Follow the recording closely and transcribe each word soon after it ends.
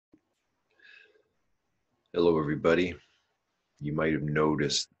Hello, everybody. You might have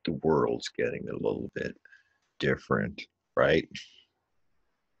noticed the world's getting a little bit different, right?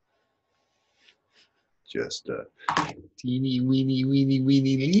 Just a teeny weeny weeny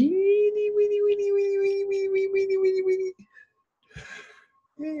weeny weeny weeny weeny weeny weeny weeny weeny weeny weeny.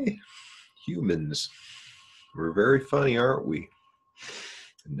 Hey, humans, we're very funny, aren't we?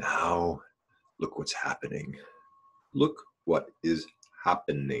 Now, look what's happening. Look what is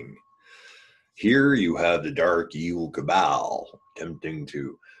happening. Here you have the dark evil cabal attempting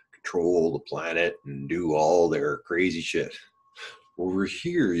to control the planet and do all their crazy shit. Over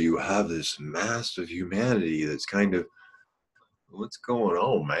here, you have this mass of humanity that's kind of, what's going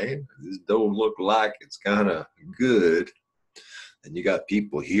on, man? This don't look like it's kind of good. And you got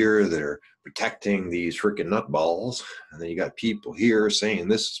people here that are protecting these freaking nutballs. And then you got people here saying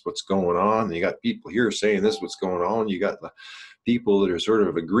this is what's going on. And you got people here saying this is what's going on. You got the people that are sort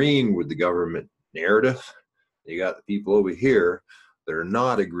of agreeing with the government narrative. You got the people over here that are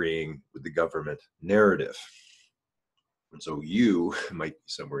not agreeing with the government narrative. And so you might be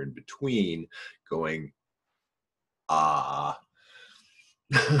somewhere in between going, I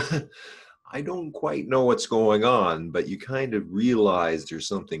don't quite know what's going on, but you kind of realize there's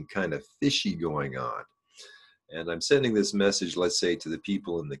something kind of fishy going on. And I'm sending this message, let's say, to the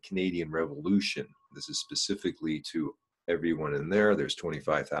people in the Canadian Revolution. This is specifically to everyone in there. There's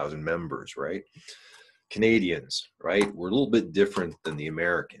 25,000 members, right? Canadians, right? We're a little bit different than the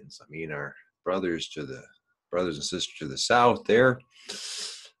Americans. I mean, our brothers and sisters to the south, they're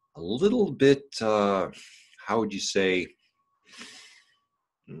a little bit, how would you say,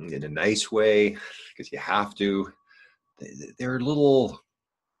 in a nice way, because you have to, they're a little,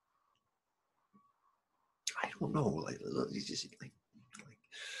 I don't know, like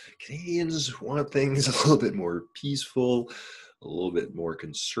Canadians want things a little bit more peaceful, a little bit more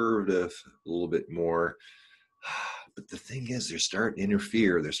conservative, a little bit more. But the thing is, they're starting to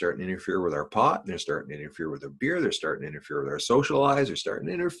interfere. They're starting to interfere with our pot. They're starting to interfere with our beer. They're starting to interfere with our social lives. They're starting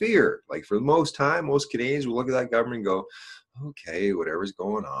to interfere. Like for the most time, most Canadians will look at that government and go, okay, whatever's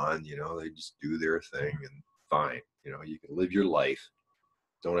going on, they just do their thing and fine. You can live your life.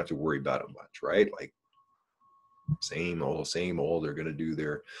 Don't have to worry about it much, right? Like same old. They're going to do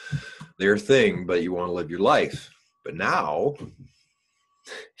their thing, but you want to live your life. But now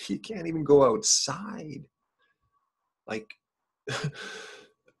you can't even go outside. Like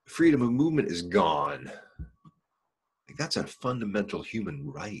freedom of movement is gone. Like that's a fundamental human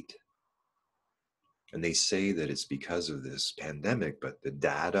right. And they say that it's because of this pandemic, but the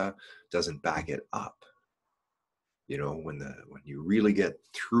data doesn't back it up. When you really get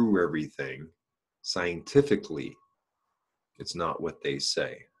through everything scientifically, it's not what they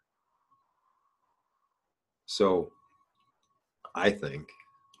say. So I think,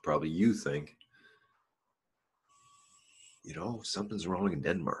 probably you think, something's wrong in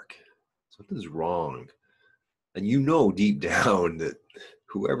Denmark. Something's wrong. And deep down that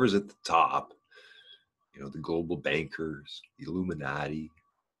whoever's at the top, the global bankers, the Illuminati,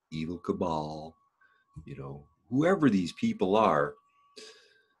 evil cabal, whoever these people are,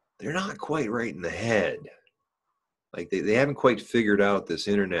 they're not quite right in the head. Like they haven't quite figured out this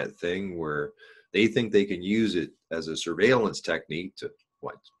internet thing where they think they can use it as a surveillance technique to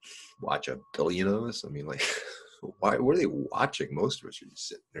watch a billion of us. I mean, like, what are they watching? Most of us are just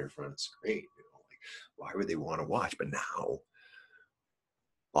sitting there in front of the screen. Why would they want to watch? But now,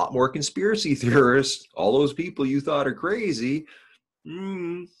 a lot more conspiracy theorists, all those people you thought are crazy,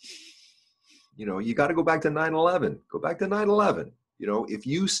 you got to go back to 9/11. Go back to 9/11. If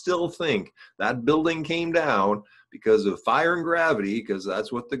you still think that building came down because of fire and gravity, because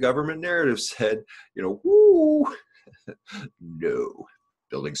that's what the government narrative said, woo, no.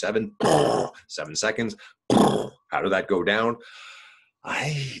 Building 7, 7 seconds. How did that go down?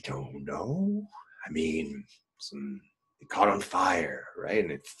 I don't know. I mean, it caught on fire, right?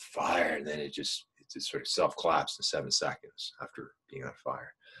 And it fired, and then it just sort of self-collapsed in 7 seconds after being on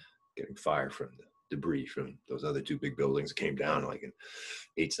fire, getting fire from the debris from those other two big buildings that came down like in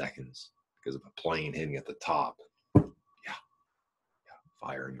 8 seconds because of a plane hitting at the top. Yeah.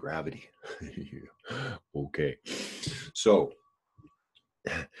 Fire and gravity. Okay. So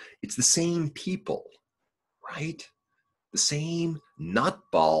it's the same people, right? The same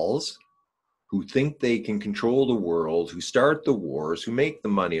nutballs who think they can control the world, who start the wars, who make the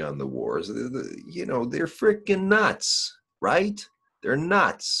money on the wars. They're freaking nuts, right? They're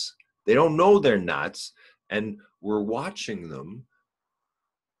nuts. They don't know they're nuts, and we're watching them.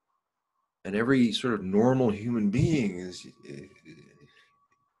 And every sort of normal human being is,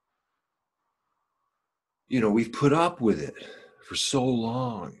 we've put up with it for so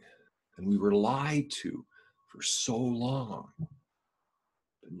long, and we were lied to for so long.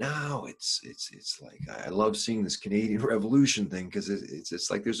 But now it's like, I love seeing this Canadian Revolution thing, because it's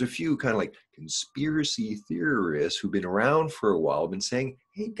like there's a few kind of like conspiracy theorists who've been around for a while, been saying,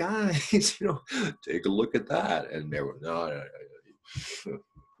 hey guys, take a look at that. And everyone, no,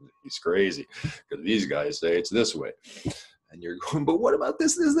 he's crazy, because these guys say it's this way. And you're going, but what about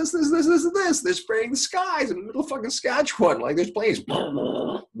this? They're spraying the skies in the middle of fucking Saskatchewan, like there's planes.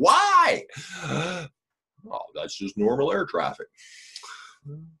 Why? Oh, that's just normal air traffic.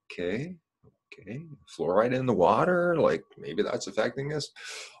 Okay. Fluoride in the water, like maybe that's affecting us.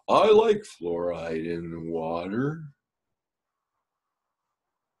 I like fluoride in the water.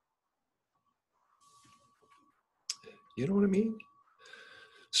 You know what I mean?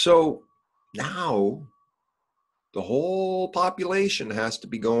 So now the whole population has to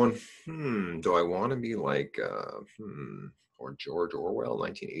be going, do I want to be like, or George Orwell,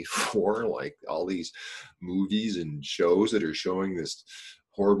 1984, like all these movies and shows that are showing this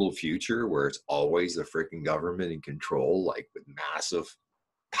horrible future where it's always the freaking government in control, like with massive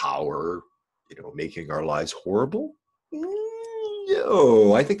power, making our lives horrible?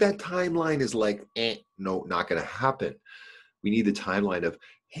 No, I think that timeline is like, no, not going to happen. We need the timeline of,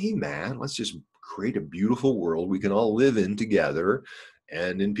 hey man, let's just create a beautiful world we can all live in together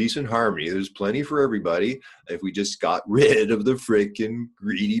and in peace and harmony. There's plenty for everybody if we just got rid of the freaking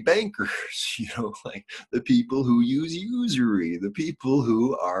greedy bankers, like the people who use usury, the people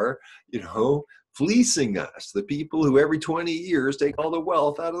who are, fleecing us, the people who every 20 years take all the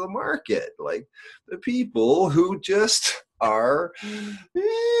wealth out of the market, like the people who just are,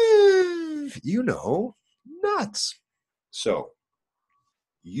 nuts. So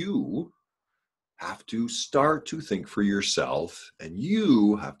you have to start to think for yourself, and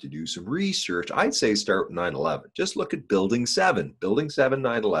you have to do some research. I'd say start with 9/11. Just look at Building 7,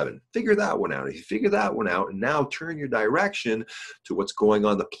 9/11. Figure that one out. If you figure that one out, and now turn your direction to what's going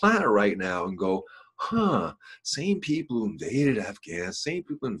on the planet right now and go, same people who invaded Afghanistan, same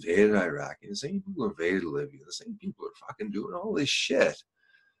people who invaded Iraq, and the same people who invaded Libya, the same people are fucking doing all this shit.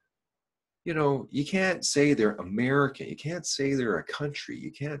 You can't say they're American. You can't say they're a country.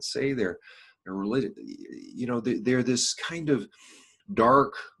 You can't say they're related. They're this kind of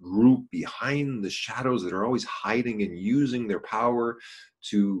dark group behind the shadows that are always hiding and using their power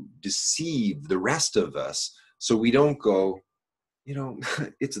to deceive the rest of us, so we don't go,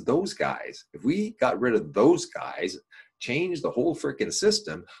 it's those guys. If we got rid of those guys, change the whole freaking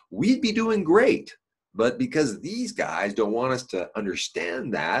system, we'd be doing great. But because these guys don't want us to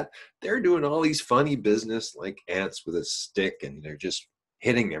understand that, they're doing all these funny business like ants with a stick, and they're just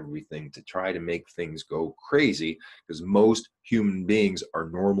hitting everything to try to make things go crazy, because most human beings are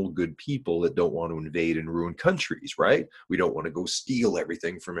normal, good people that don't want to invade and ruin countries, right? We don't want to go steal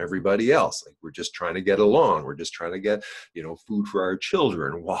everything from everybody else. Like, we're just trying to get along. We're just trying to get, food for our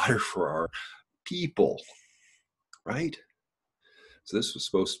children, water for our people, right? So this was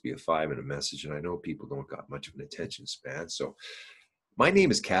supposed to be a 5-minute message, and I know people don't got much of an attention span. So my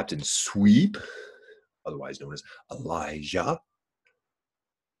name is Captain Sweep, otherwise known as Elijah.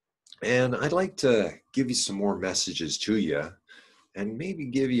 And I'd like to give you some more messages to you and maybe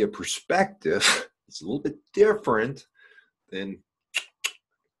give you a perspective. It's a little bit different than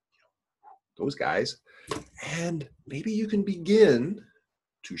those guys. And maybe you can begin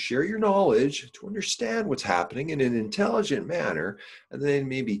to share your knowledge, to understand what's happening in an intelligent manner. And then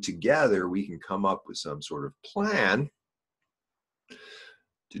maybe together we can come up with some sort of plan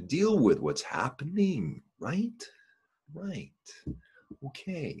to deal with what's happening, right? Right.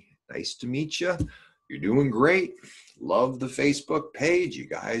 Okay. Nice to meet you. You're doing great. Love the Facebook page. You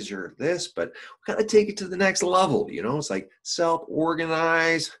guys are this, but we got to take it to the next level. It's like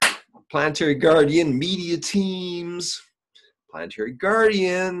self-organize, Planetary Guardian media teams, Planetary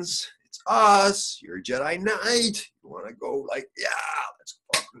Guardians. It's us. You're a Jedi Knight. You want to go like, yeah, let's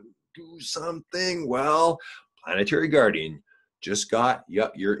fucking do something. Well, Planetary Guardian just got,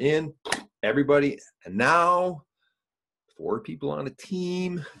 yep, you're in, everybody. And now 4 people on a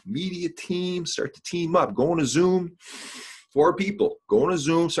team, media team, start to team up, go on a Zoom. 4 people, go on a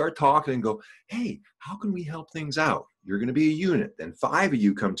Zoom, start talking and go, hey, how can we help things out? You're going to be a unit. Then 5 of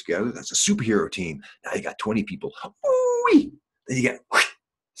you come together. That's a superhero team. Now you got 20 people. Woo-wee. Then you get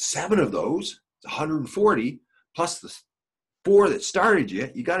 7 of those, it's 140, plus the 4 that started you.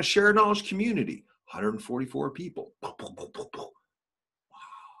 You got a shared knowledge community, 144 people. Wow.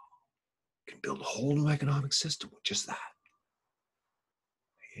 You can build a whole new economic system with just that.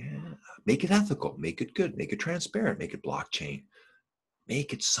 Yeah, make it ethical, make it good, make it transparent, make it blockchain,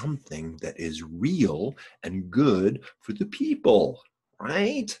 make it something that is real and good for the people,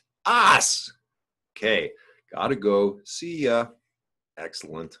 right? Us. Okay, Gotta go. See ya.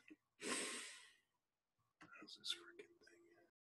 Excellent. How's this freaking